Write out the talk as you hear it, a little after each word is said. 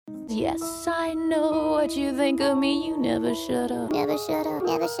Yes, I know what you think of me. You never shut up. Never shut up.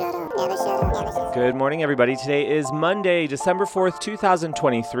 Never shut up. Never shut up. Never shut up. Good morning, everybody. Today is Monday, December 4th,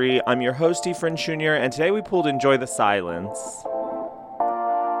 2023. I'm your host, Efren Jr., and today we pulled Enjoy the Silence.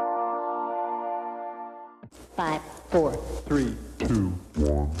 5, 4, 3, 2,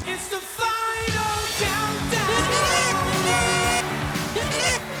 1. It's the final countdown.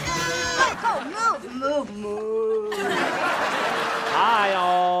 move. Hi,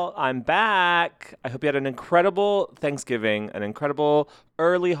 all. I'm back. I hope you had an incredible Thanksgiving, an incredible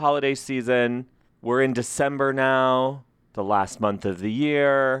early holiday season. We're in December now, the last month of the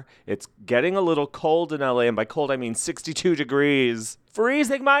year. It's getting a little cold in LA, and by cold, I mean 62 degrees.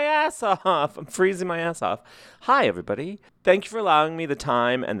 Freezing my ass off. I'm freezing my ass off. Hi, everybody. Thank you for allowing me the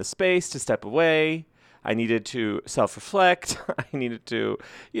time and the space to step away. I needed to self-reflect. I needed to,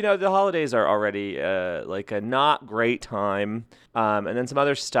 the holidays are already like a not great time. And then some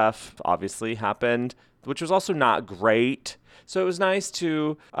other stuff obviously happened, which was also not great. So it was nice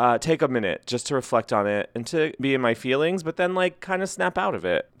to take a minute just to reflect on it and to be in my feelings, but then kind of snap out of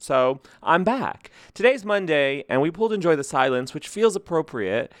it. So I'm back. Today's Monday, and we pulled Enjoy the Silence, which feels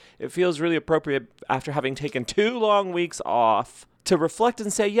appropriate. It feels really appropriate after having taken 2 long weeks off to reflect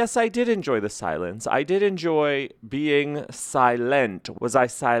and say, yes, I did enjoy the silence. I did enjoy being silent. Was I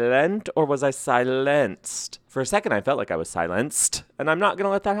silent or was I silenced? For a second, I felt like I was silenced, and I'm not going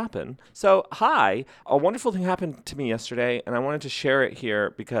to let that happen. So, hi. A wonderful thing happened to me yesterday, and I wanted to share it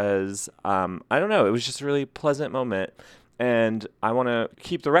here because, I don't know, it was just a really pleasant moment. And I want to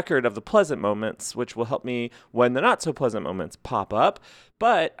keep the record of the pleasant moments, which will help me when the not so pleasant moments pop up.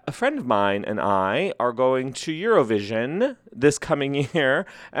 But a friend of mine and I are going to Eurovision this coming year.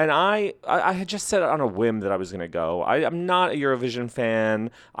 And I had just said on a whim that I was going to go. I'm not a Eurovision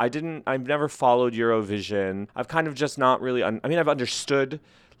fan. I've never followed Eurovision. I've kind of just not really, I've understood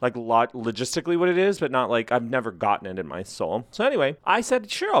logistically what it is, but not I've never gotten it in my soul. So anyway, I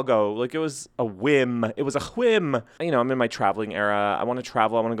said, sure, I'll go. It was a whim. It was a whim. I'm in my traveling era. I want to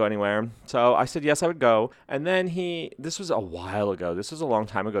travel. I want to go anywhere. So I said, yes, I would go. And then this was a while ago. This was a long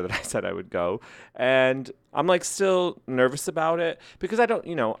time ago that I said I would go. And I'm still nervous about it because I don't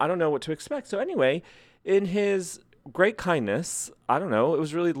know what to expect. So anyway, in his great kindness, I don't know, it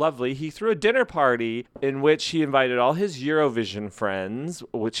was really lovely. He threw a dinner party in which he invited all his Eurovision friends,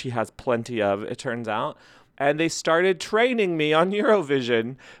 which he has plenty of, it turns out, and they started training me on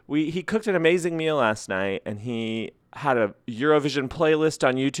Eurovision. He cooked an amazing meal last night, and he had a Eurovision playlist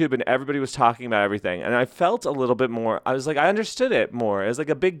on YouTube, and everybody was talking about everything. And I felt a little bit more, I understood it more. It was like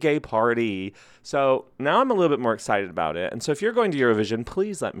a big gay party. So now I'm a little bit more excited about it. And so if you're going to Eurovision,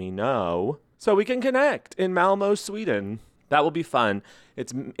 please let me know so we can connect in Malmö, Sweden. That will be fun.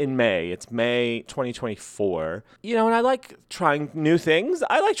 It's in May. It's May 2024. And I like trying new things.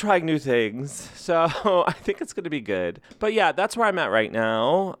 So I think it's going to be good. But yeah, that's where I'm at right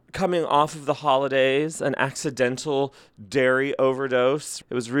now. Coming off of the holidays, an accidental dairy overdose.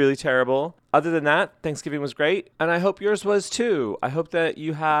 It was really terrible. Other than that, Thanksgiving was great. And I hope yours was too. I hope that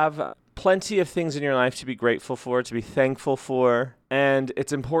you have plenty of things in your life to be grateful for, to be thankful for. And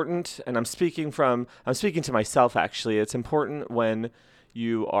it's important, and I'm speaking to myself actually, it's important when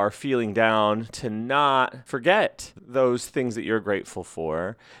you are feeling down to not forget those things that you're grateful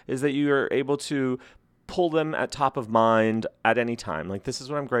for, is that you are able to pull them at top of mind at any time. This is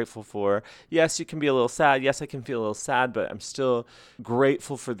what I'm grateful for. Yes, you can be a little sad. Yes, I can feel a little sad, but I'm still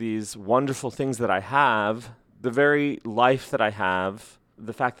grateful for these wonderful things that I have, the very life that I have,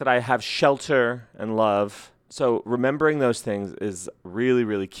 the fact that I have shelter and love. So remembering those things is really,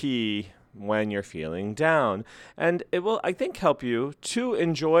 really key when you're feeling down. And it will, I think, help you to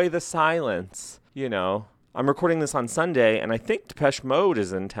enjoy the silence. I'm recording this on Sunday, and I think Depeche Mode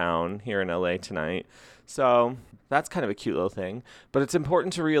is in town here in LA tonight. So that's kind of a cute little thing. But it's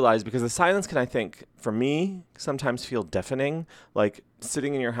important to realize because the silence can, I think, for me, sometimes feel deafening.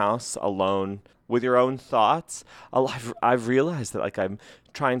 Sitting in your house alone with your own thoughts. I've realized that I'm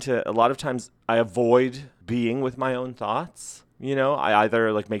trying to, a lot of times I avoid being with my own thoughts. I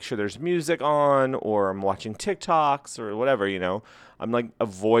either make sure there's music on or I'm watching TikToks or whatever, I'm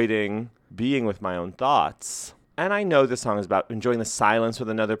avoiding being with my own thoughts. And I know this song is about enjoying the silence with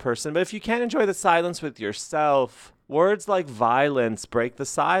another person, but if you can't enjoy the silence with yourself, words like violence break the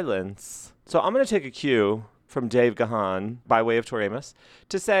silence. So I'm going to take a cue from Dave Gahan by way of Tori Amos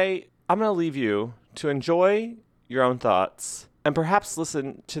to say, I'm going to leave you to enjoy your own thoughts and perhaps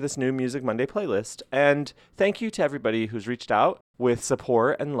listen to this new Music Monday playlist. And thank you to everybody who's reached out with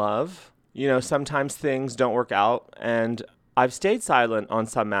support and love. Sometimes things don't work out, and I've stayed silent on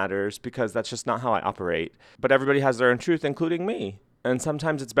some matters because that's just not how I operate. But everybody has their own truth, including me. and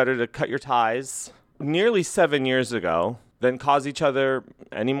sometimes it's better to cut your ties nearly 7 years ago than cause each other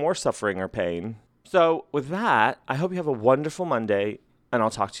any more suffering or pain. So with that, I hope you have a wonderful Monday, and I'll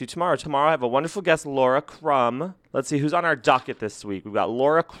talk to you tomorrow. Tomorrow I have a wonderful guest, Laura Crum. Let's see who's on our docket this week. We've got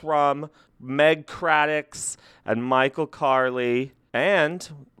Laura Crum, Meg Craddox, and Michael Carley, and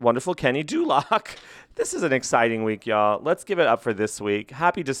wonderful Kenny Dulock. This is an exciting week, y'all. Let's give it up for this week.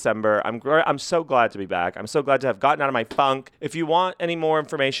 Happy December. I'm so glad to be back. I'm so glad to have gotten out of my funk. If you want any more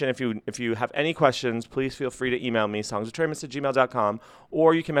information, if you have any questions, please feel free to email me, songsoftorimus@gmail.com,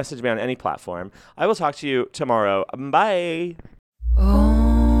 or you can message me on any platform. I will talk to you tomorrow. Bye. Oh,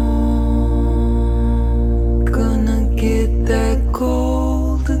 gonna get that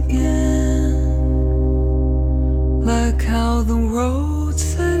gold again, like how the road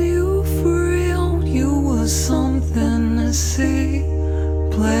set you free. You were something to see,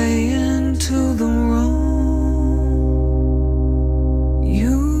 play into the room.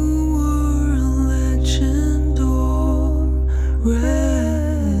 You were a legend already.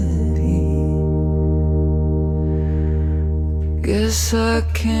 Guess I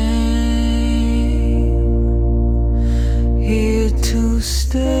came here to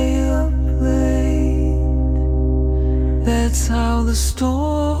stay up late. That's how the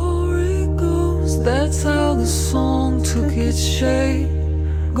story goes. That's how the song took its shape.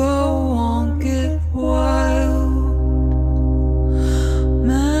 Go on, get wild,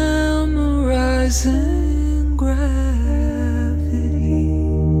 memorizing gravity.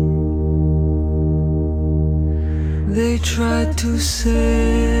 They tried to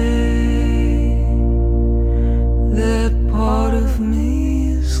say that part of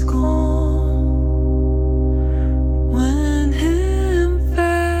me is gone, when in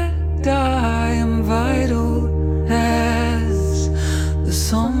fact I am vital as the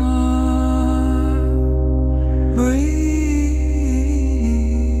summer breeze.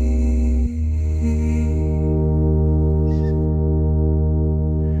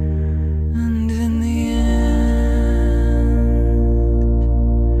 And in the end,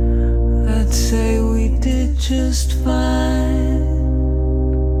 I'd say we did just fine.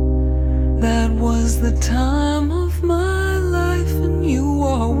 That was the time of my life, and you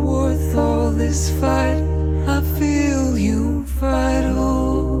are worth all this fight. I feel you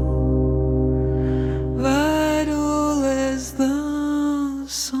vital, vital as the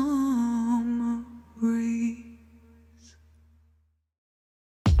summer breeze.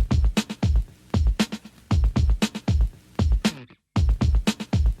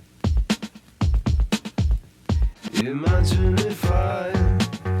 Imagine if I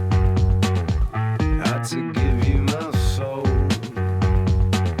had to give you my soul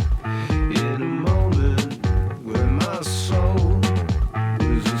in a moment when my soul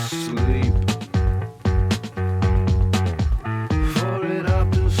was asleep. For it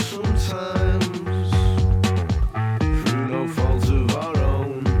happens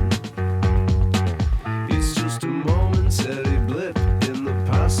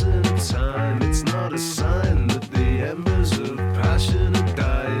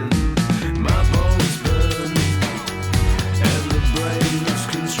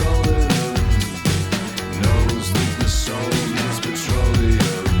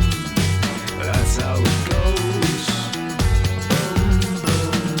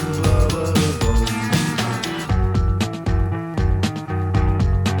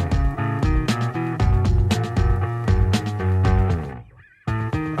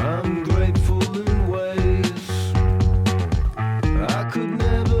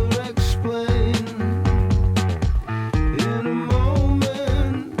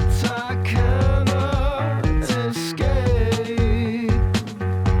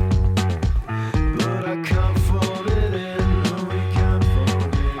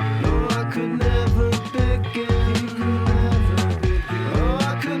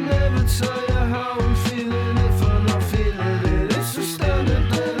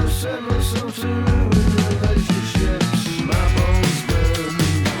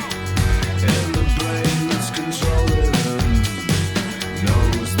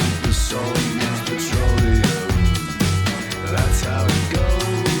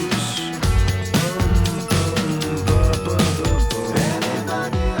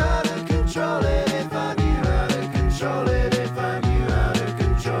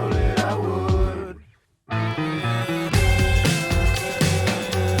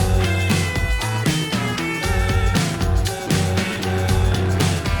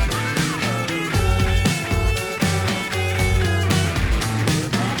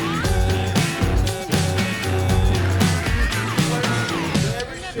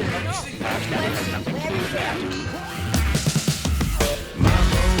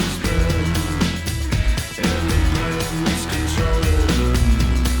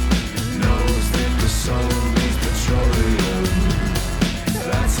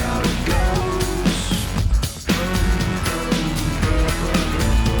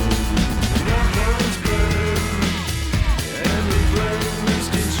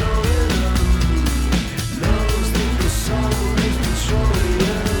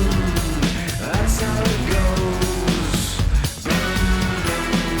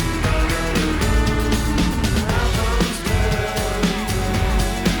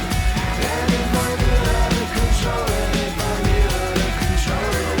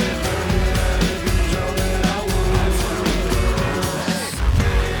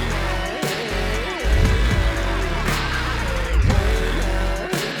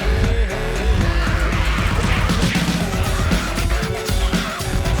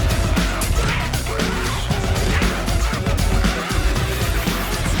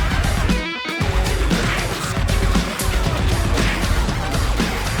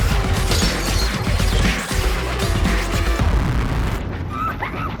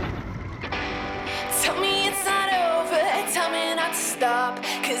stop,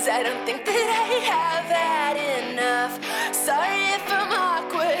 cause I don't think that I have had enough. Sorry if I'm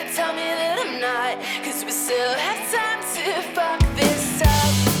awkward, tell me that I'm not, cause we still have time to fuck this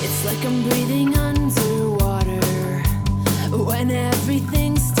up. It's like I'm breathing underwater when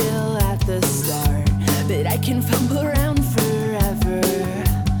everything's still at the start, but I can fumble around forever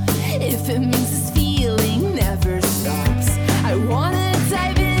if it means this feeling never stops. I wanna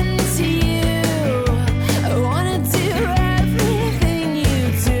dive into you, I wanna do everything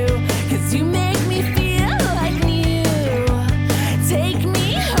you do, cause you make me feel like new. Take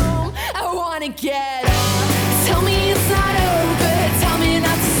me home, I wanna get off. Tell me it's not over, tell me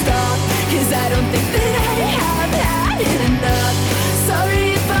not to stop, cause I don't think that I have had enough. Sorry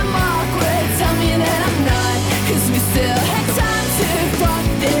if I'm awkward, tell me that I'm not, cause we still have time to fuck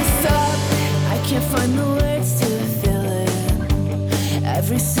this up. I can't find the words to fill it.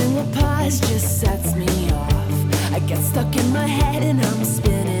 Every single pause just sets me off. I get stuck in my head and I'm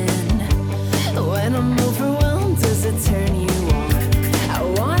spinning. When I'm overwhelmed, does it turn you on? I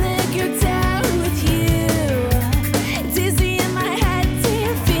wanna go down with you. Dizzy in my head, do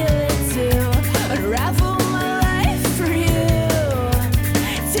you feel it too? Unravel my life for you.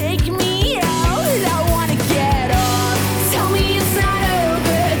 Take me out, I wanna get off. Tell me it's not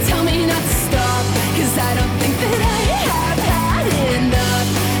over, tell me not to stop, cause I don't think that I have had enough.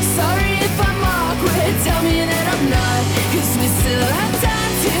 Sorry if I'm awkward, tell me that I'm not, cause we still have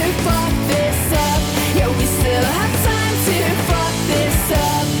time to fuck this up. Yeah, we still have time to fuck this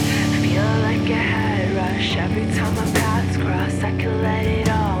up. Feel like a head rush every time our paths cross. I could let it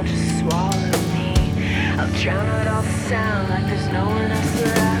all just swallow me. I'll drown out all the sound like there's no one else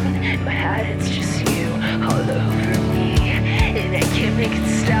around. In my head it's just you all over me, and I can't make it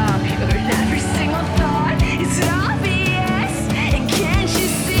stop. You're in every single thought, it's obvious. And can't you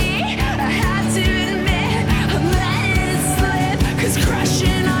see, I have to admit, I'm letting it slip, cause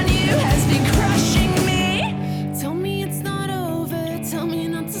crushing on you has been crushing me. Tell me it's not over, tell me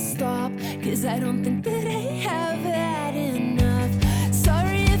not to stop, cause I don't think that I have had enough.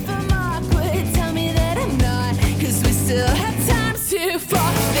 Sorry if I'm awkward, tell me that I'm not, cause we still have time to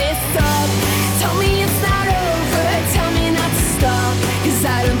fuck this up. Tell me it's not over, tell me not to stop, cause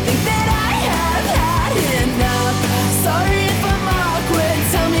I don't think that I have had enough. Sorry if I'm awkward,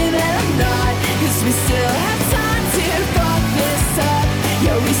 tell me that I'm not, cause we still have time to fuck this up.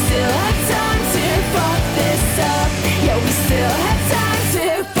 Yeah, we still have time to fuck this up. Yeah, we still have time to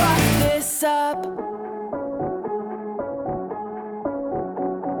fuck this up.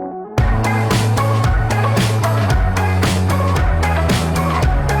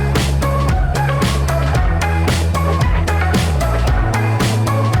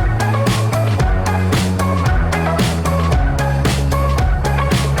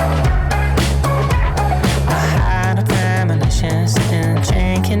 Had a premonition, sitting,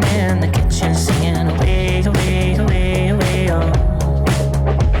 drinking in the kitchen, singing away, away, away, away, oh.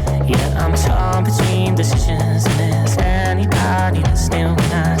 Yeah, I'm torn between decisions, and is anybody listening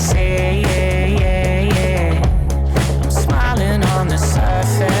when I say yeah, yeah, yeah? I'm smiling on the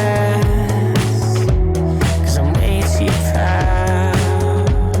surface, cause I'm way too proud,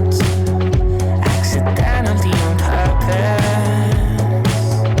 accidentally on purpose,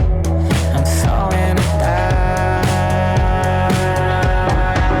 I'm throwing it back.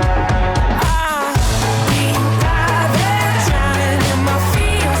 I've been diving, drowning in my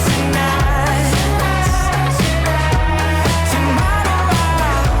feels tonight. Tomorrow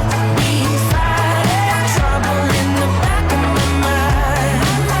I'll be fighting trouble in the back of my mind.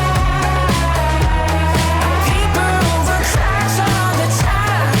 Paper over tracks all the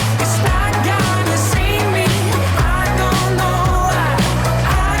time. It's not gonna save me. I don't know why.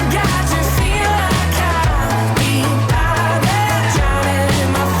 I got to feel like I've been diving, drowning in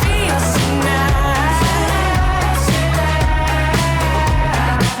my feels tonight.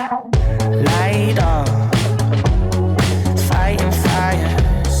 Light up, fighting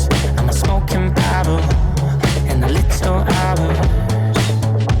fires. I'm a smoking barrel in the little hours.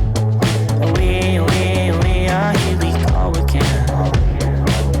 Away, away, away, ah, here we go again.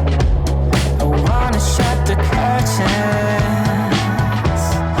 I wanna shut the curtains.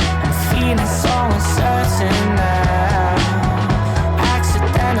 I'm feeling so uncertain now.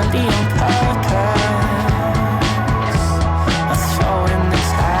 Accidentally on purpose, I throw in the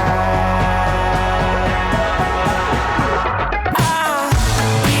towel. I've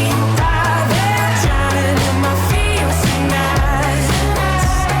been diving, drowning in my feels tonight.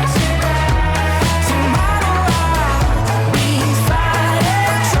 Tomorrow I'll be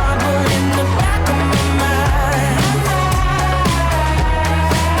fighting trouble in the back of my mind.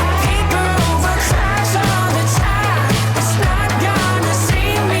 Paper over tracks all the time. It's not gonna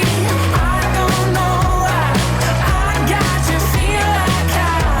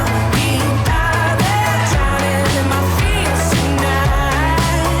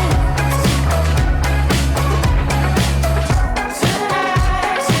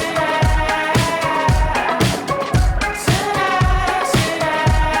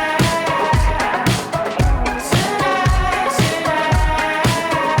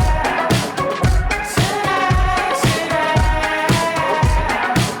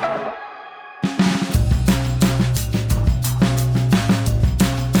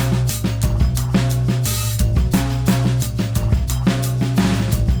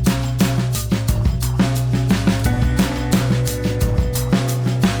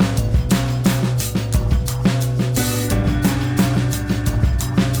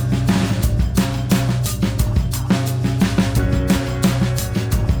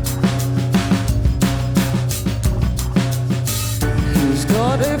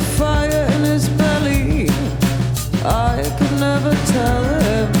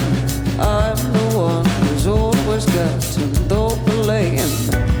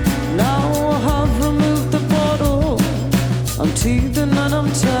and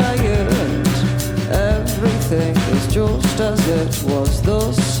I'm tired. Everything is just as it was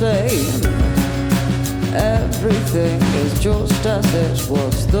the same. Everything is just as it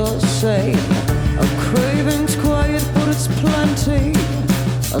was the same. A craving's quiet, but it's plenty.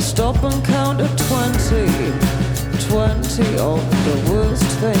 I stop and count at 20. 20 of the worst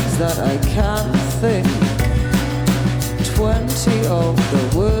things that I can think. 20 of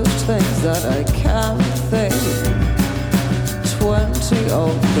the worst things that I can think. 20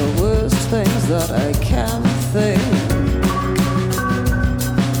 of the worst things that I can think.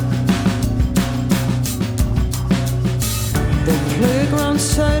 The playground's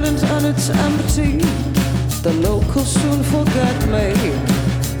silent and it's empty. The locals soon forget me.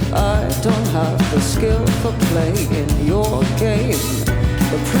 I don't have the skill for playing your game.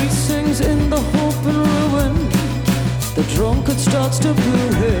 The priest sings in the hope and ruin. The drunkard starts to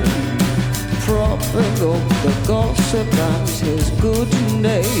boo him, propping up the gossip and his good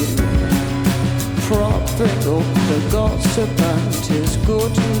name. Propping up the gossip and his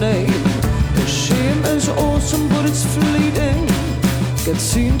good name. The shame is awesome but it's fleeting. Gets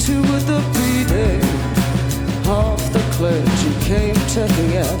seen to with the beating. Half the clergy came to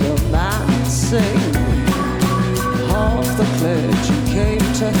hear the man sing. Half the clergy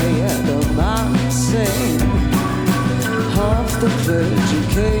came to hear the man sing. Half the clergy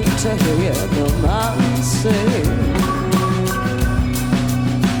came to hear the man sing.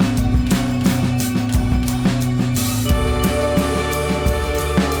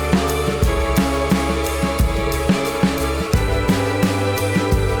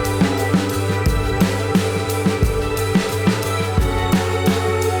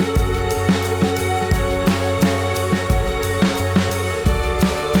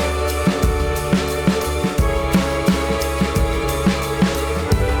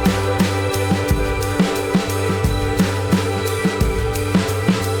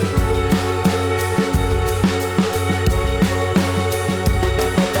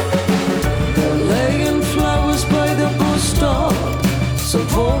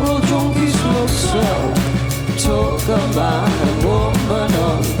 A man and woman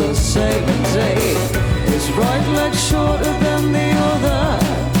on the same day. His right leg shorter than the other.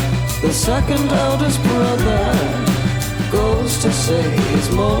 The second eldest brother goes to see his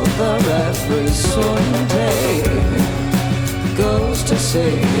mother every Sunday. Goes to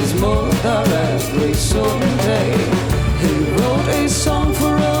see his mother every Sunday. He wrote a song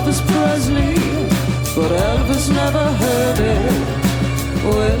for Elvis Presley, but Elvis never heard it.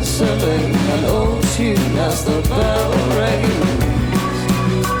 Whistling an old tune as the bell rings.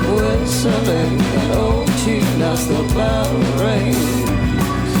 Whistling an old tune as the bell rings.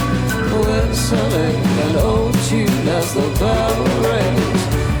 Whistling an old tune as the bell rings.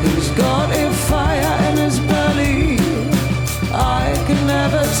 He's got a fire in his belly. I can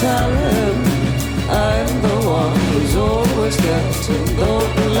never tell him. I'm the one who's always getting the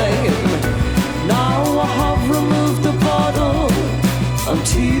blame. Now I have removed the bottle. I'm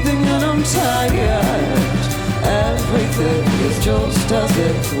teething and I'm tired. Everything is just as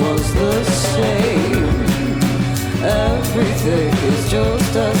it was the same. Everything is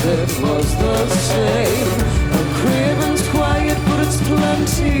just as it was the same. A craving's quiet but it's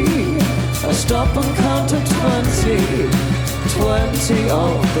plenty. I stop and count to 20. 20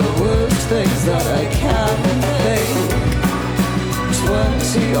 of the worst things that I can think.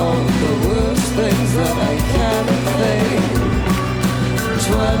 20 of the worst things that I can think.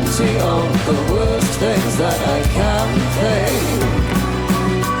 20 of the worst things that I can think.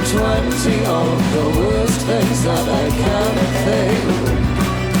 20 of the worst things that I can think.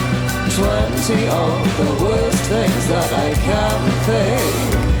 20 of the worst things that I can think.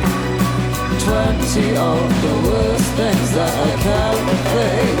 20 of the worst things that I can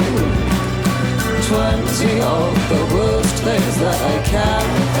think. 20 of the worst things that I can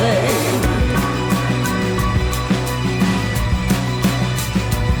think.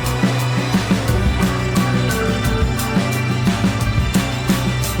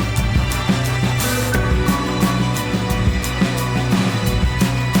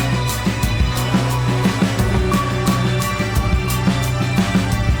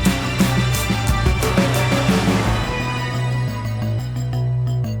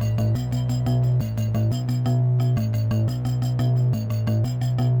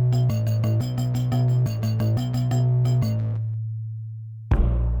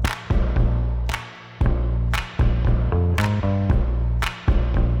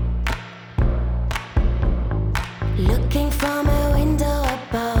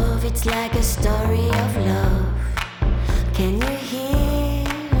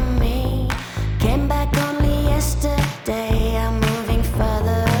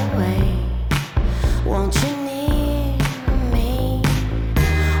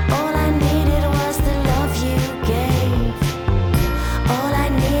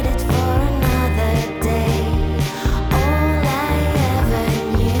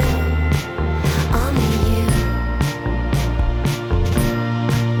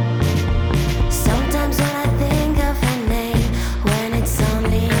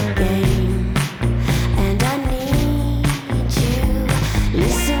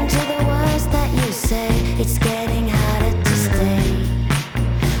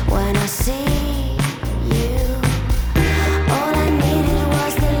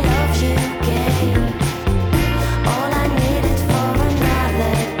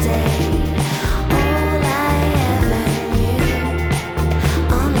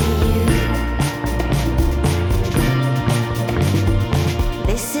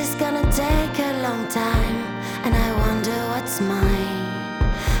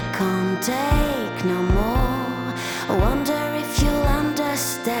 can't take no more. I wonder if you'll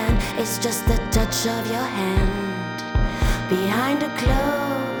understand. It's just the touch of your hand behind a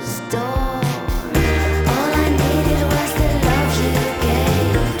closed door. All I needed was the love you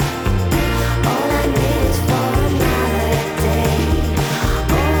gave. All I needed for another day.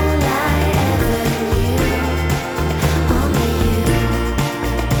 All I ever knew, only you.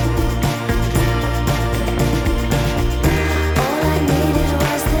 All I needed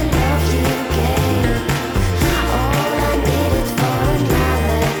was the love you gave. All I needed for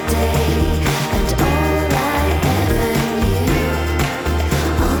another day. And all I ever knew,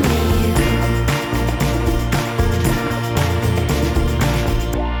 only you.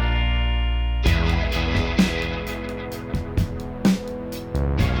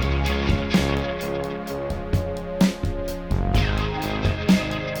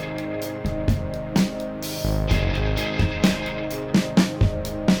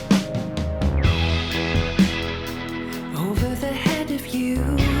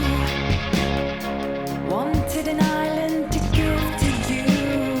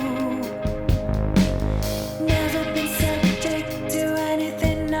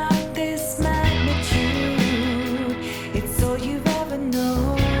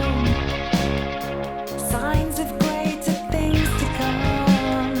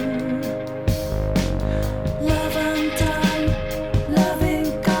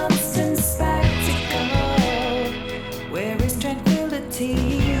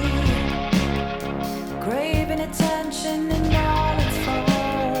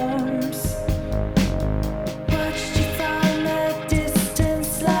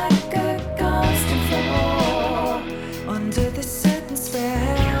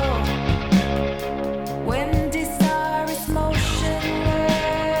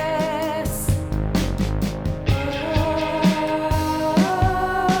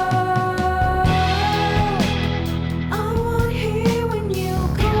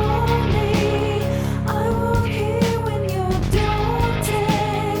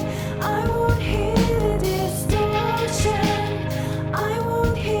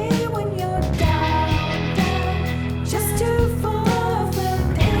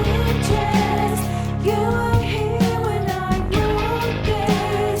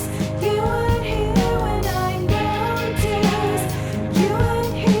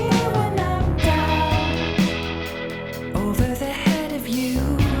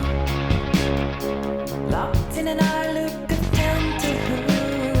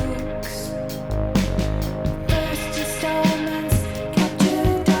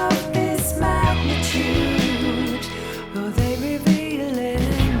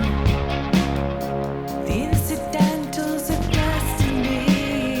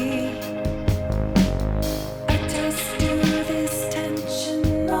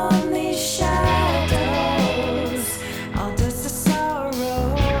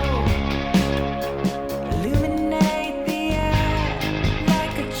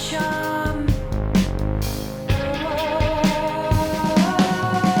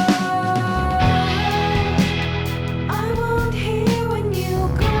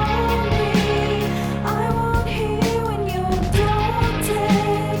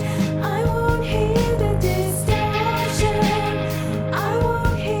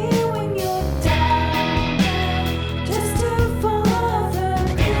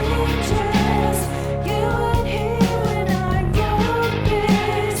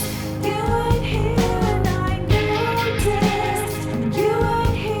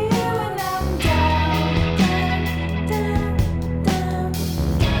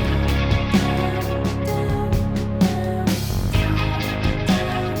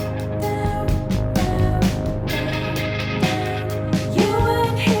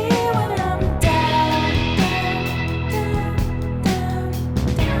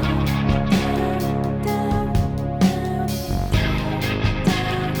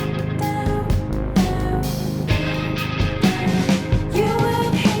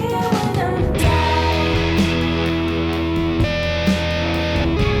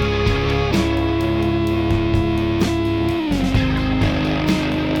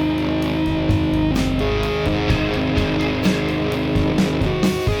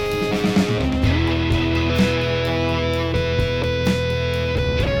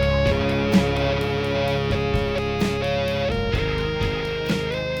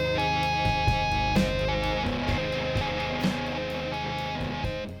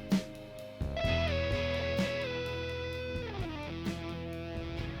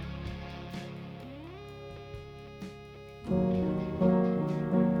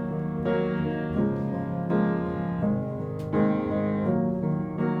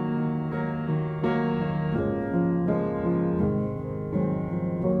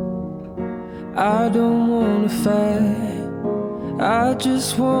 I don't wanna fight, I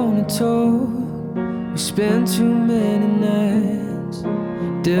just wanna talk. We spent too many nights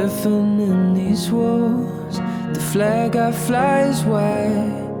different in these walls. The flag I fly is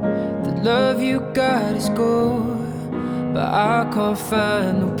white, the love you got is gold. But I can't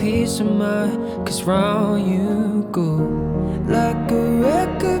find no peace of mind, 'cause round you go. Like a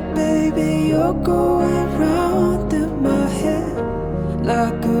record, baby, you're going round in my head.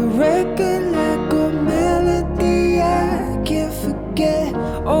 Like a record, like a melody I can't forget.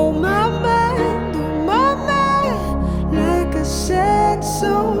 Oh my mind, like a sad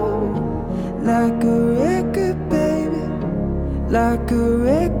song. Like a record, baby, like a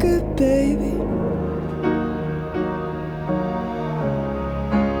record, baby.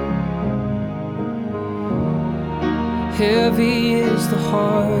 Heavy is the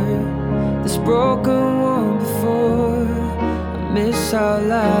heart that's broken one before. I miss how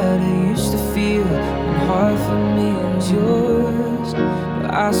light it used to feel when hard for me was yours.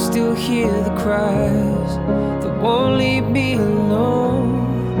 But I still hear the cries that won't leave me alone.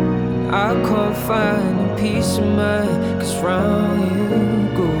 I can't find a peace of mind, 'cause round you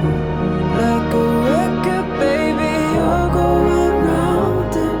go. Like a record, baby, you're going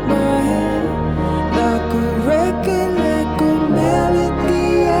round in my head. Like a record, like a melody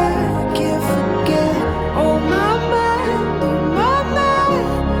I can't forget. Oh my mind,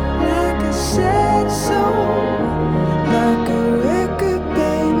 like a sad song. Like a record,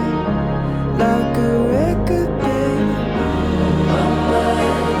 baby, like a record, baby.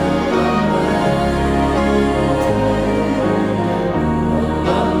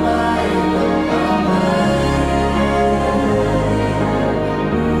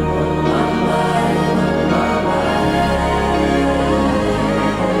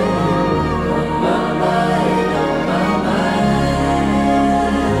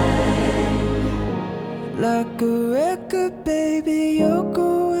 Like a record, baby, you're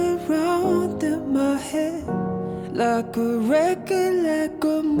going round in my head. Like a record, like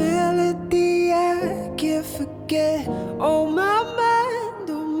a melody I can't forget. Oh my mind,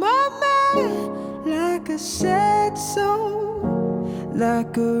 like a sad song.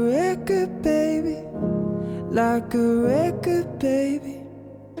 Like a record, baby, like a record, baby.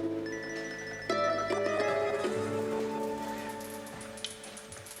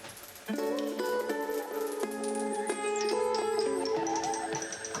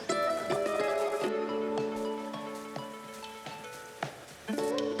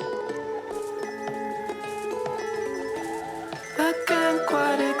 I can't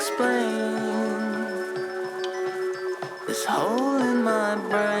quite explain this hole in my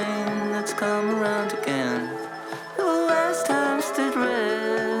brain that's come around again. The last time stood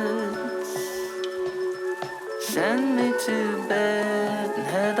red. Send me to bed and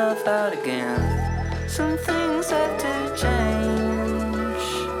head off out again. Some things have to change.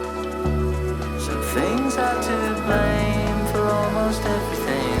 Some things are to blame for almost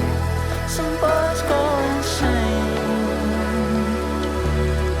everything. Some boys go insane.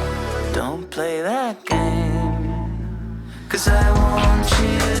 Don't play that game, 'cause I want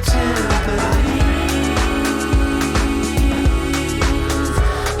you to believe,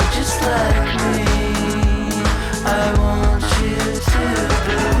 just like me. I want you to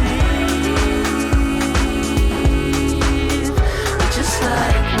believe, just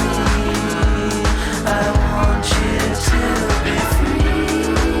like me. I want you to be free,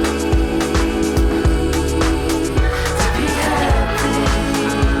 to be happy.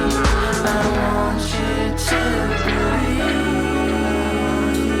 I want you to believe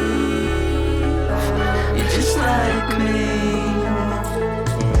you're just like me.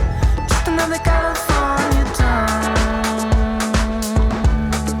 Just another California town.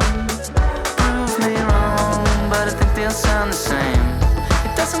 Prove me wrong, but I think they'll sound the same.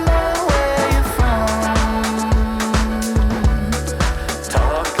 It doesn't matter where you're from,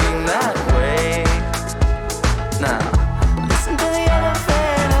 talking that way. Now, listen to the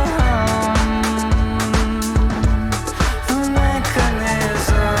elevator hum. The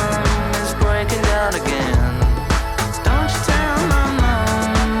mechanism is breaking down again. Don't you tell my mom.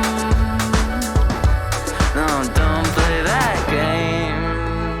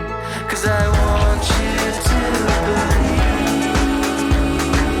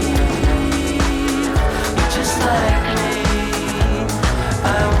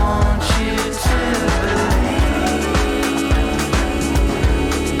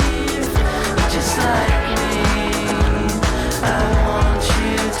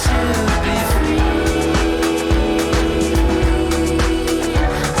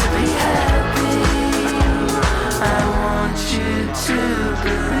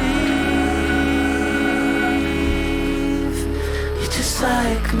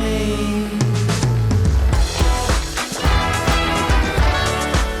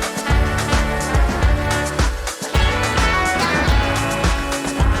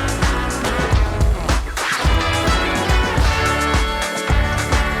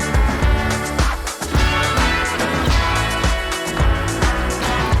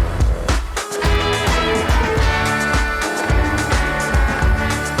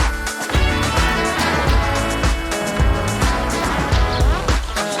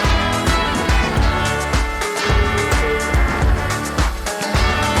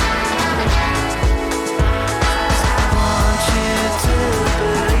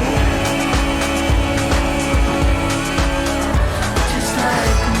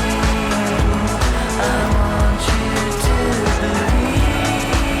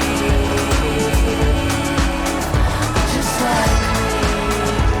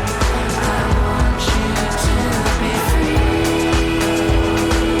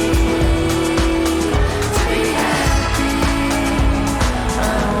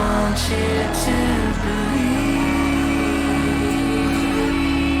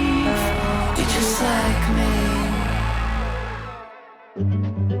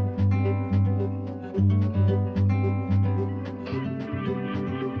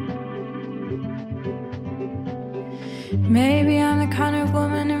 Maybe I'm the kind of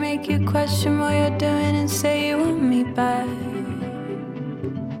woman to make you question what you're doing and say you want me back.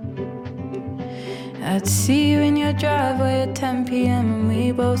 I'd see you in your driveway at 10 p.m. and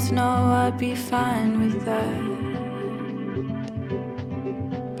we both know I'd be fine with that.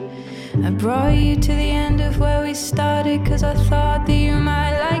 I brought you to the end of where we started 'cause I thought that you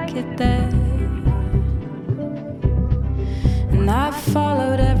might like it there. And I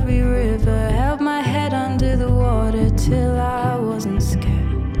followed every river, held my head under the water till I wasn't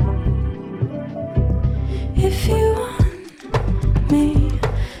scared. If you want me,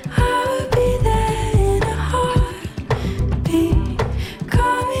 I would be there in a heartbeat.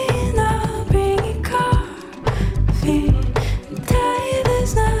 Call me and I'll bring you coffee and tell you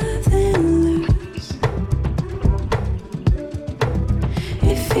there's nothing to lose.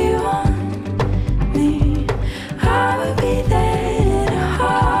 If you want me, I would be there in a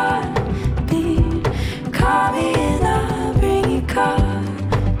heartbeat. Call me and I'll bring you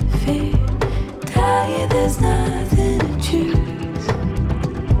coffee. Tell you there's nothing to choose.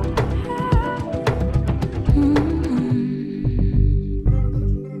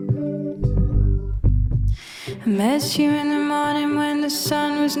 I met you in the morning when the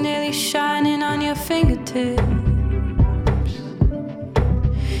sun was nearly shining on your fingertips.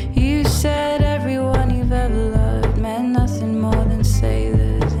 You said everyone you've ever loved meant nothing more than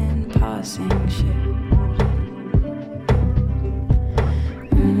sailors in passing ships.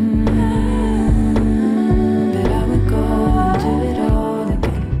 But I would go and do it all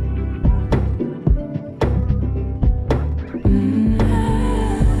again.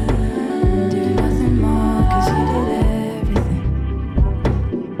 Do nothing more 'cause you did everything.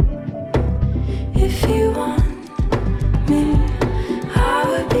 If you want me, I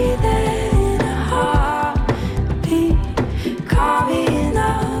would be there in a heartbeat. Call me and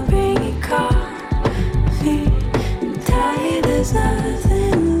I'll bring you coffee and tell you there's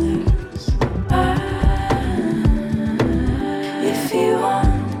nothing to lose. If you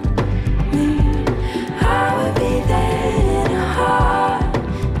want me, I would be there in a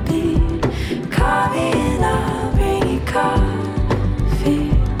heartbeat. Call me and I'll bring you coffee.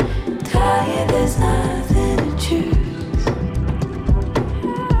 Tell you there's nothing to choose.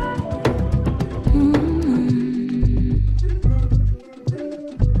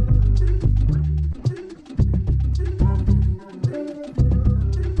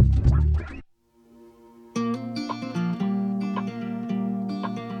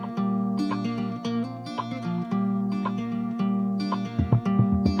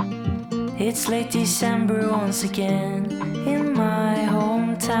 It's late December once again in my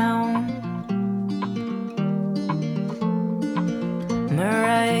hometown.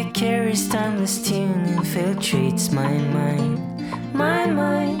 Mariah Carey's timeless tune infiltrates my mind.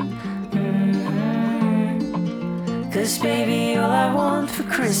 'Cause baby, all I want for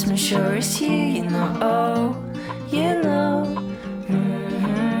Christmas sure is you, you know, oh, you know.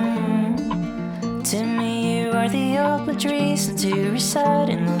 To me, you are the ultimate reason to reside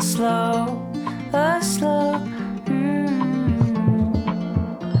in Oslo.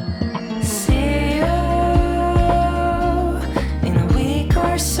 See you in a week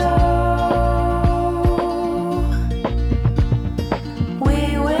or so. We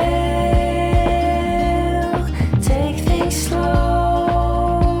will take things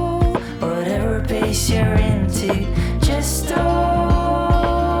slow. Whatever pace you're into, just don't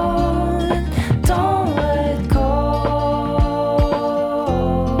let go.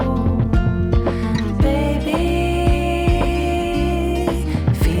 Baby,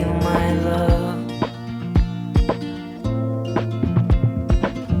 feel my love.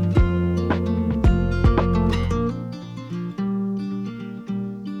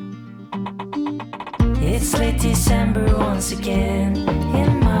 It's late December once again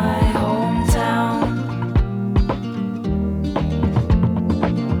in my hometown.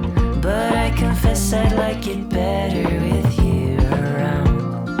 But I confess I'd like it better with you around.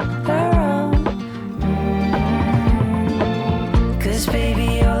 'Cause baby,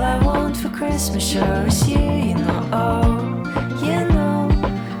 all I want for Christmas sure is you, you know, oh, you know.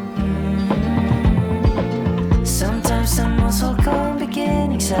 Sometimes some most welcome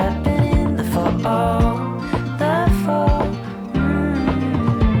beginnings happen in the fall, the fall.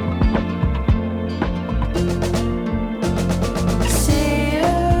 See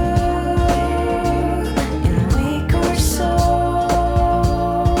you in a week or so.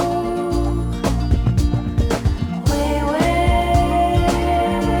 We will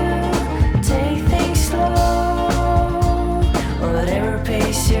take things slow.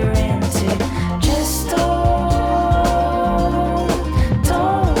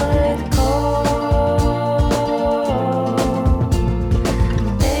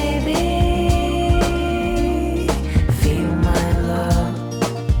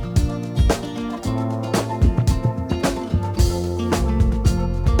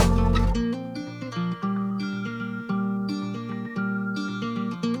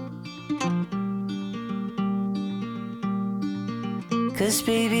 'Cause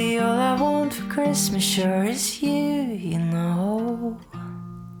baby, all I want for Christmas sure is you know.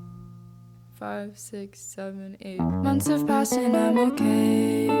 5, 6, 7, 8 months have passed and I'm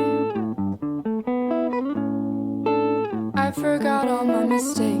okay. I forgot all my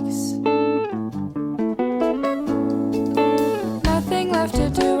mistakes. Nothing left to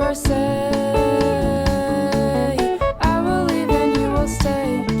do or say. I will leave and you will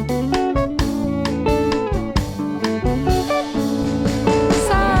stay.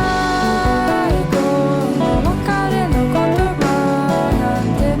 Psycho, Wakare no Kotoba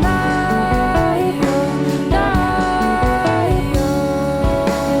nante nai yo, nai yo.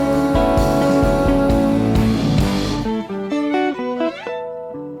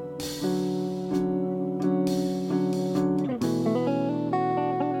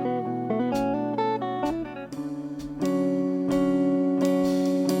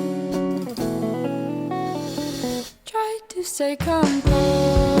 Try to stay composed,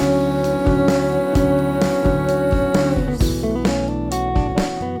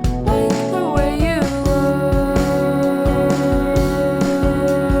 like the way you look.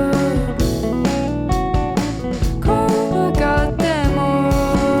 Kotoba goddamn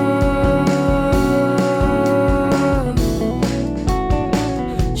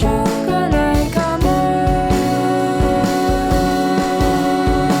Shogunai kamo.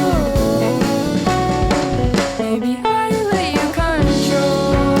 Maybe I let you control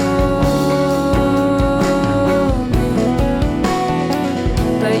me,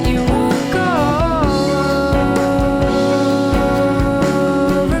 let you walk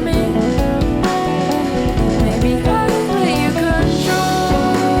over me. Maybe I let you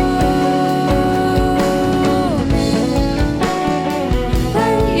control me,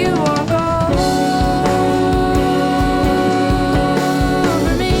 let you walk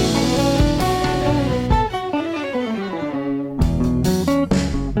over me.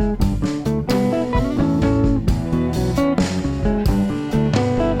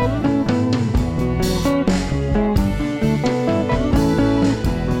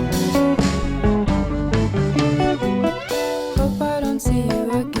 Hope I don't see you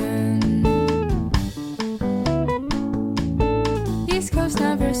again. East Coast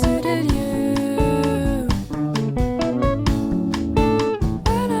never suited you.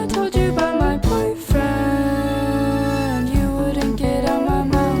 And I told you about my boyfriend. You wouldn't get out my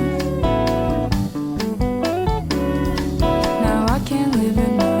mouth. Now I can't live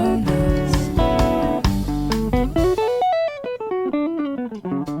in my own house.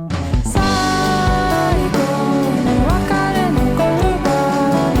 Psycho, no wakare no kotoba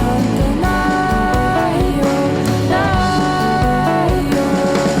nante nai yo, nai yo.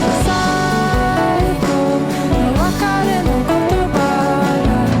 Psycho, no wakare no kotoba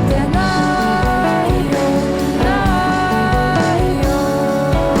nante nai yo, nai yo.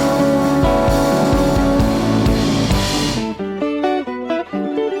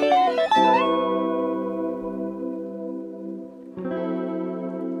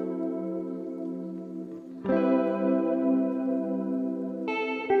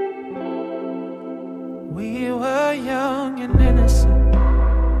 We were young and innocent,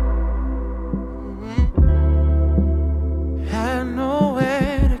 had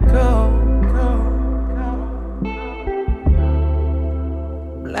nowhere to go.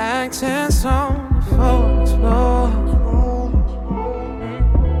 Black tents on the forest floor.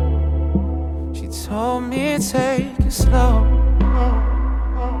 She told me take it slow.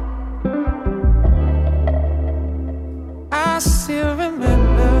 I still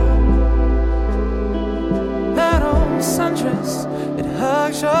remember that old sundress, it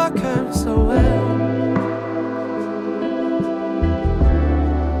hugs your curves so well.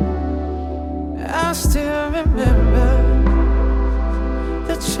 I still remember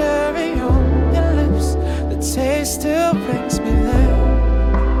the cherry on your lips, the taste still brings me there.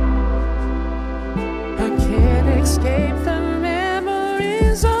 I can't escape the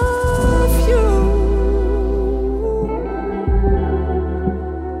memories of you.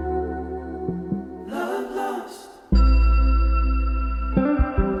 Love lost.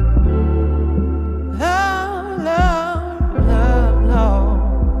 Love, love, love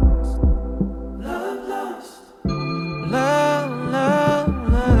lost. Love lost. Love, love,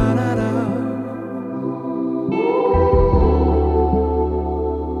 love, love, love.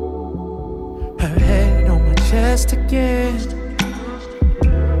 Her head on my chest again.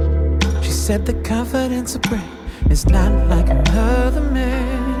 She said the confidence I bring is not like her other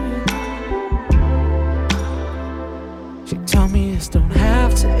man. She told me this don't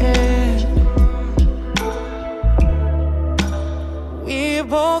have to end. We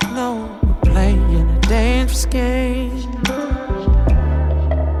both know we're playing a dangerous game.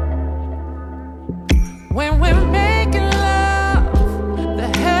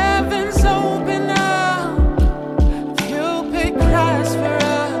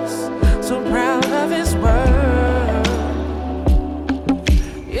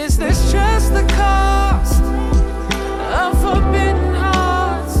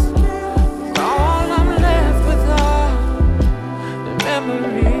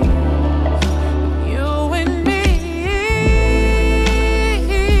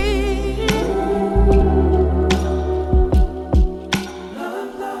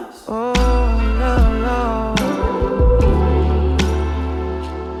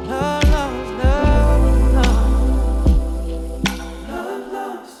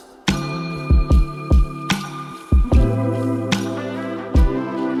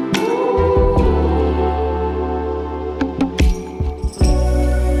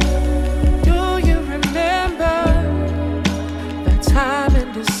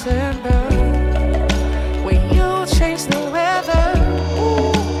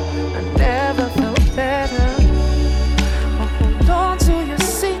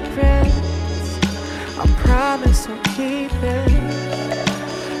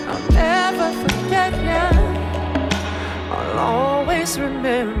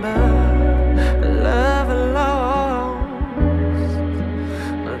 remember love lost.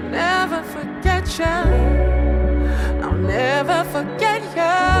 I'll never forget you. I'll never forget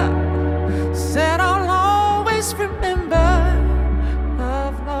you. Said I'll always remember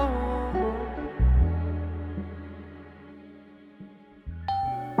love lost.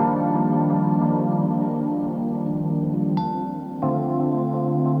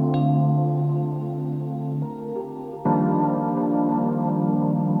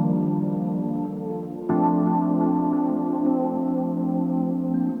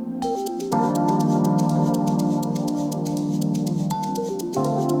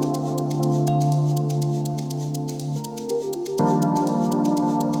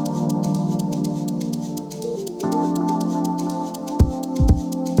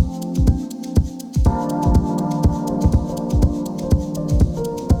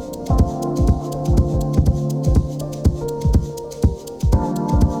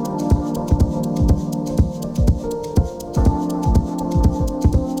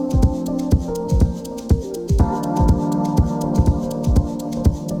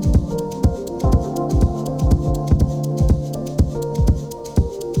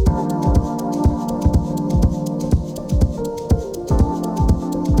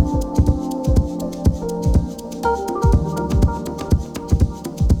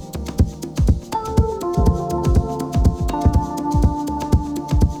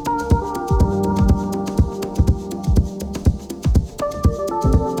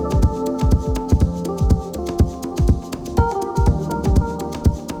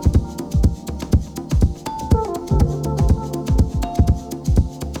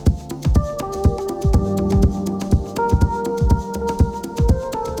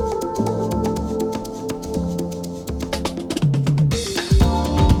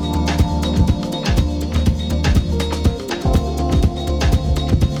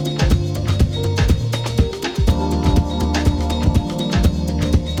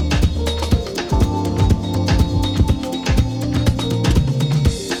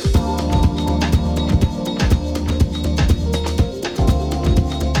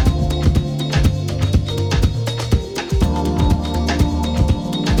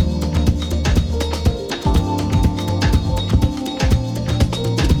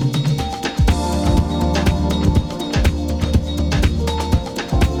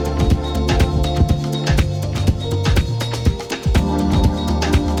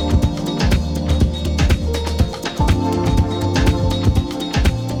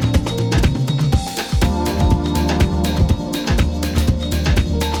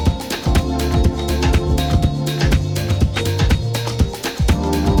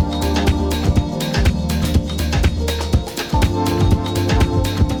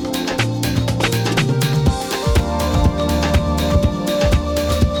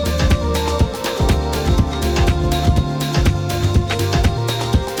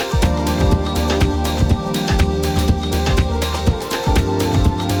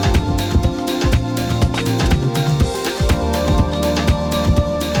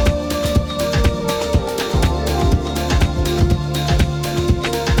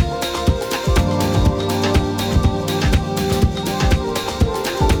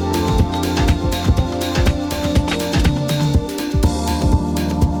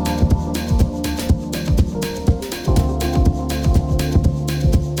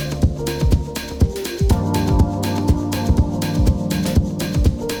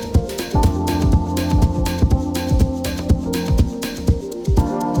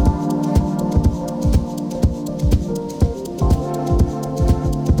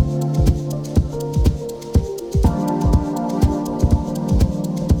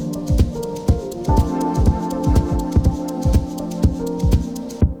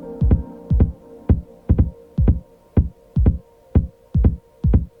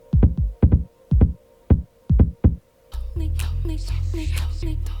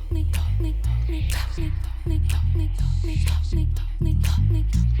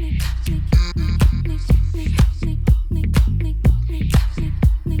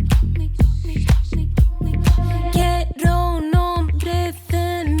 Quiero un hombre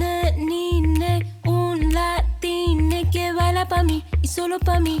femenine, un latine que baila pa' mí y solo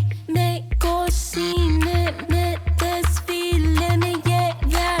pa' mí. Me cocine, me desfile, me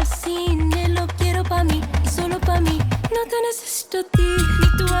lleve al cine. Lo quiero pa' mí y solo pa' mí. No te necesito a ti, ni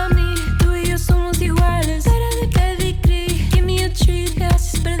tú a mí. Tú y yo somos iguales. Cara de pedigree, give me a treat. Te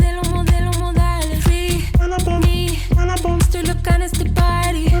haces perder los modelos modales. Free me, estoy loca en este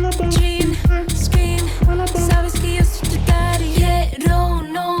party. Dream, scream, sabes que yo soy tu daddy. Quiero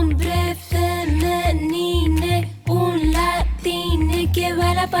un hombre femenine, un latine que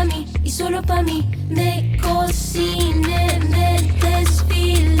baila baila pa' mí y solo pa' mí. Me cocine, me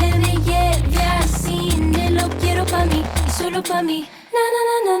desfile, me lleve al cine. Lo quiero pa' mí y solo pa' mí. Na na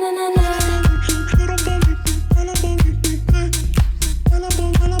na na na na na.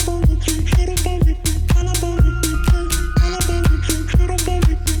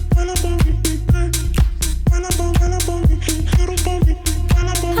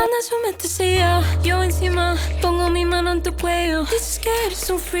 Anda, súmete ya, yo encima pongo mi mano en tu cuello. Dices que eres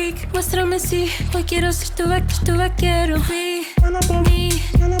un freak, muéstrame si hoy quiero ser tu vaquero. Free me,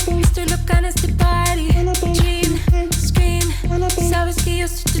 estoy loca en este party. Dream, scream, sabes que yo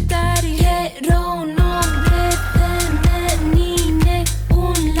soy tu daddy. Quiero un hombre femenine,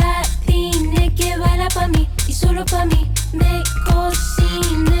 un latine que baila pa' mí y solo pa' mí. Me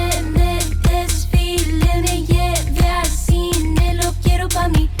cocine, me desfile, me lleve al cine. Lo quiero pa'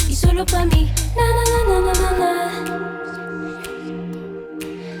 mí y solo pa' mí. Na na na na na na na.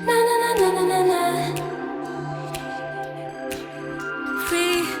 Na na na na na na na.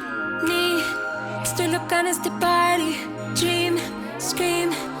 Free me, estoy loca en este party. Dream, scream,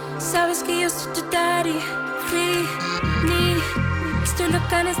 sabes que yo soy tu daddy. Free me, estoy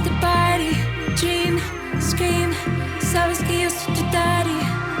loca en este party. Dream, scream, sabes que yo soy tu daddy.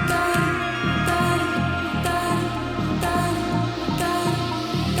 Daddy, daddy, daddy, daddy, daddy,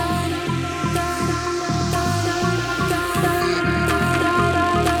 daddy,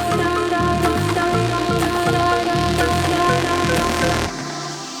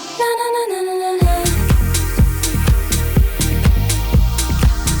 na na na na na na.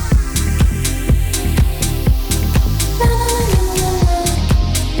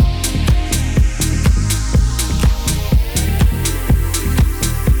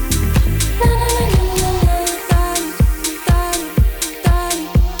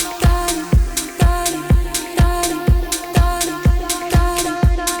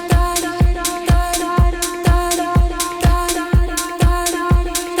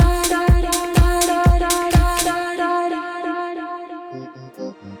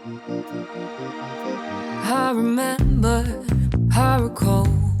 I remember, I recall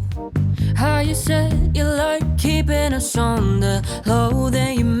how you said you liked keeping us on the low.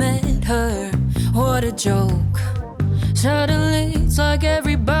 Then you met her, what a joke. Suddenly it's like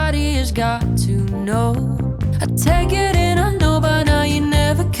everybody has got to know. I take it in, I know by now you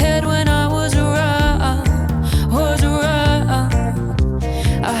never cared when I was around, was around.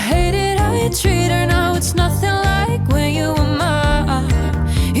 I hated how you treat her, now it's nothing like when you were mine,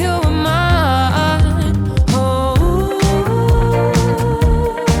 you were mine.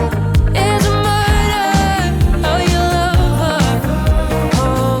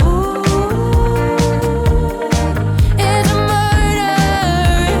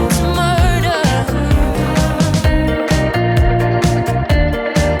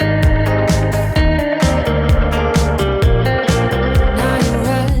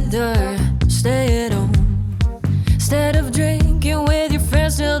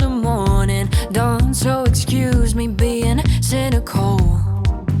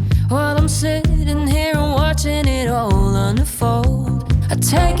 While I'm sitting here and watching it all unfold, I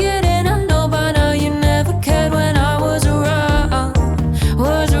take it in, I know by now you never cared when I was around,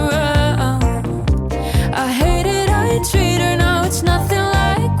 was around. I hated how you treat her, now it's nothing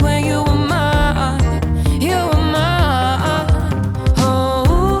like when you were mine, you were mine.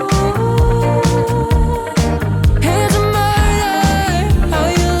 Oh, it's a murder, how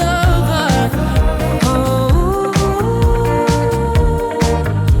you love her. Oh,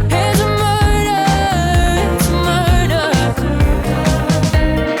 it's a murder, it's a murder.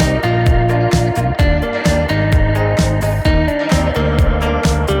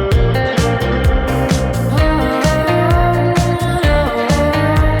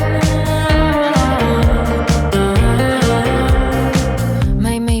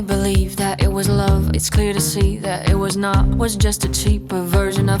 Made me believe that it was love. It's clear to see that it was not, was just a cheaper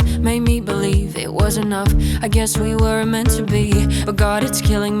version of. Made me believe it was enough. I guess we were meant to be, but God, it's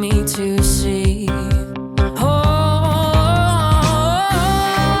killing me to see.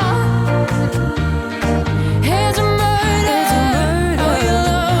 It's a murder. How you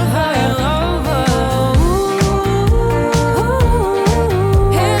love her.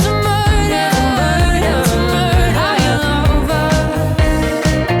 It's a murder. It's a murder. How you love her.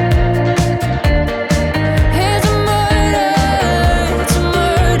 It's a murder. It's a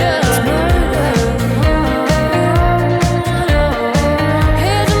murder. It's a murder.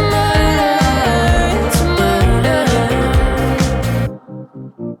 It's a murder.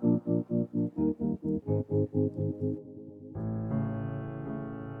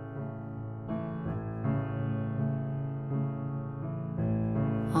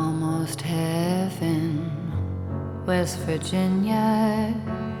 almost heaven. West Virginia,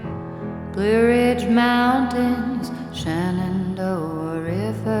 Blue Ridge Mountains, Shenandoah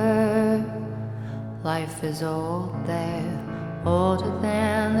River. Life is old there, older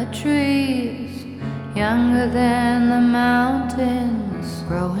than the trees, younger than the mountains,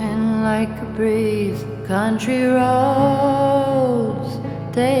 growing like a breeze. Country roads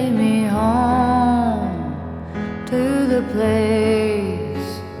take me home to the place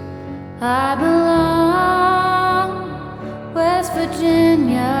I belong. West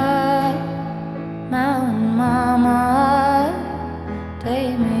Virginia, Mountain Mama,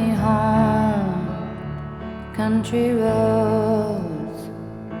 take me home. Country roads,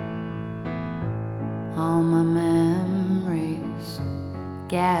 all my memories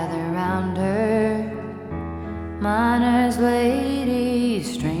gather round her. Miner's lady,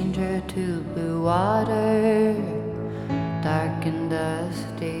 stranger to blue water, dark and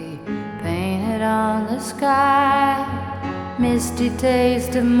dusty, painted on the sky. Misty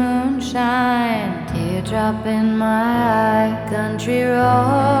taste of moonshine, teardrop in my eye. Country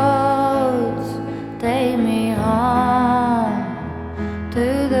roads take me home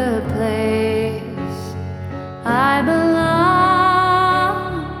to the place I belong.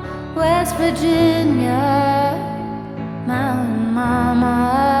 West Virginia, Mountain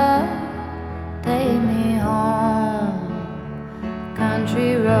Mama, take me home.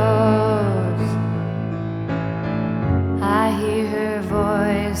 Country roads, I hear her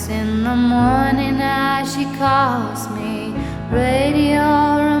voice in the morning as she calls me. Radio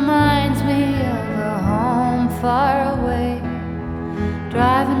reminds me of a home far away.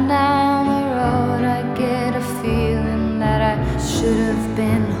 Driving down the road, I get a feeling that I should have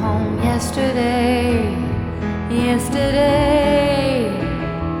been home yesterday. Yesterday,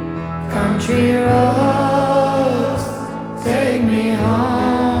 country roads take me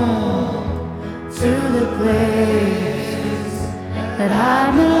home to the place that I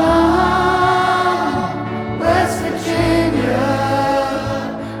belong. West Virginia,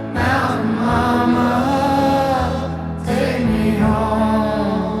 Mountain Mama, take me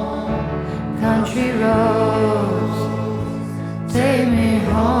home. Country roads take me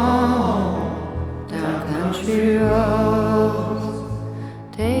home. Down country roads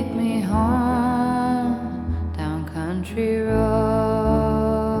take me home. Down country roads.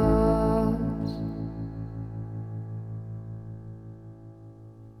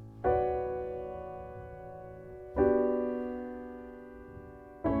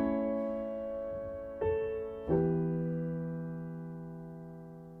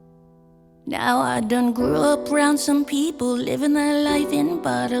 Now I done grew up around some people living their life in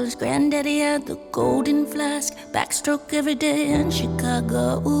bottles. Granddaddy had the golden flask, backstroke every day in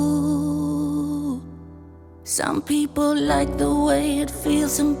Chicago. Ooh. Some people like the way it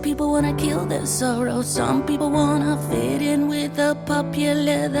feels. Some people wanna kill their sorrow. Some people wanna fit in with the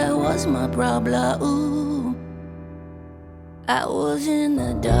popular. That was my problem. Ooh. I was in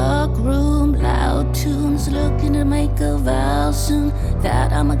the dark room, loud tunes, looking to make a vow soon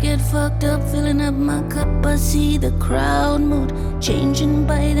that I'ma get fucked up, filling up my cup. I see the crowd mood changing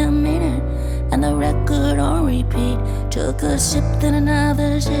by the minute, and the record on repeat. Took a sip, then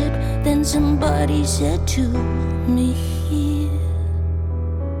another sip, then somebody said to me,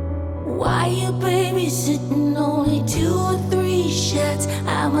 why you babysitting only 2 or 3 shots?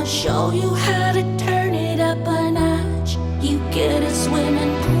 I'ma show you how to turn it up a notch. You get a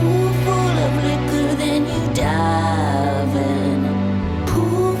swimming pool full of liquor, then you dive in.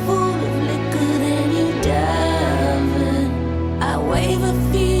 Pool full of liquor, then you dive in. I wave a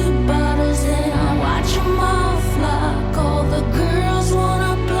few bottles, then I watch them all flock. All the girls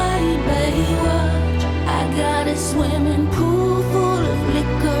wanna play Baywatch. I got a swimming pool full of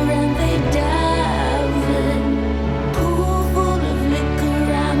liquor, and they dive in. Pool full of liquor,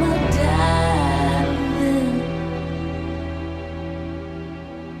 I'm a dive in.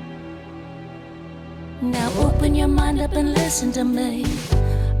 Now open your mind up and listen to me.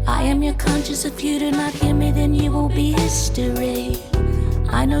 I am your conscience. If you do not hear me, then you will be history.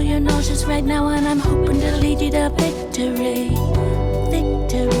 I know you're nauseous right now, and I'm hoping to lead you to victory.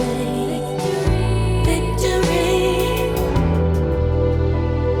 Victory. Victory.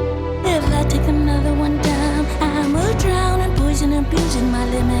 If I take another one down, I'ma drown and poison, abusing my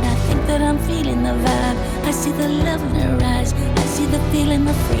limit. I think that I'm feeling the vibe. I see the love in her eyes. I see the feeling,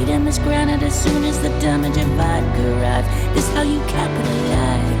 the freedom is granted as soon as the damage of vodka arrives. This how you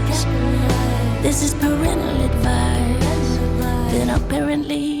capitalize. This is parental advice. Then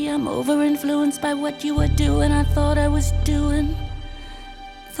apparently I'm over-influenced by what you were doing. I thought I was doing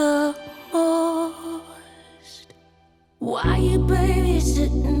the most. Why you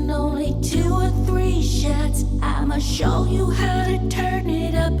babysitting only I'ma show you how to turn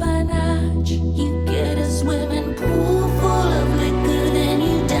it up a notch. You get a swimming pool full of liquor, then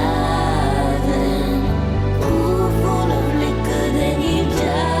you dive in. Pool full of liquor, then you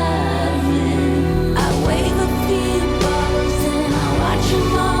dive in. I wave a few bottles and I watch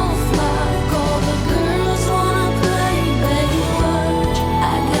them all flock. All the girls wanna play Baywatch.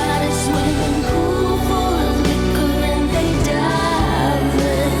 I got a swimming pool full of liquor and they dive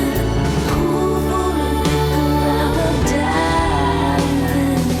in. Pool full of liquor and they dive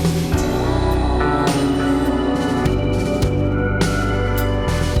in.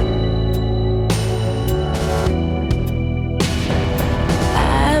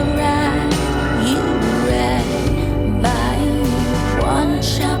 I ride, you ride, buy you one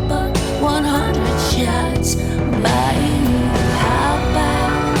chopper, 100 shots, buy you. How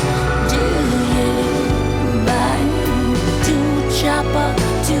about do you buy you two chopper,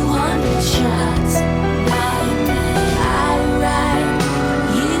 200 shots, buy me. I ride,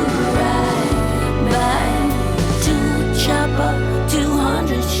 you ride, buy you two chopper,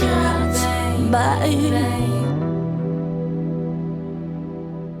 200 shots, buy you.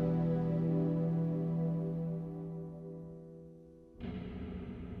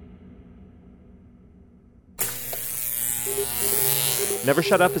 Never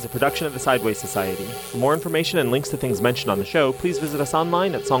Shut Up is a production of the Sideways Society. For more information and links to things mentioned on the show, please visit us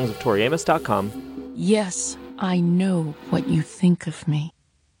online at songsoftoriamos.com. Yes, I know what you think of me.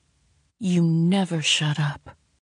 You never shut up.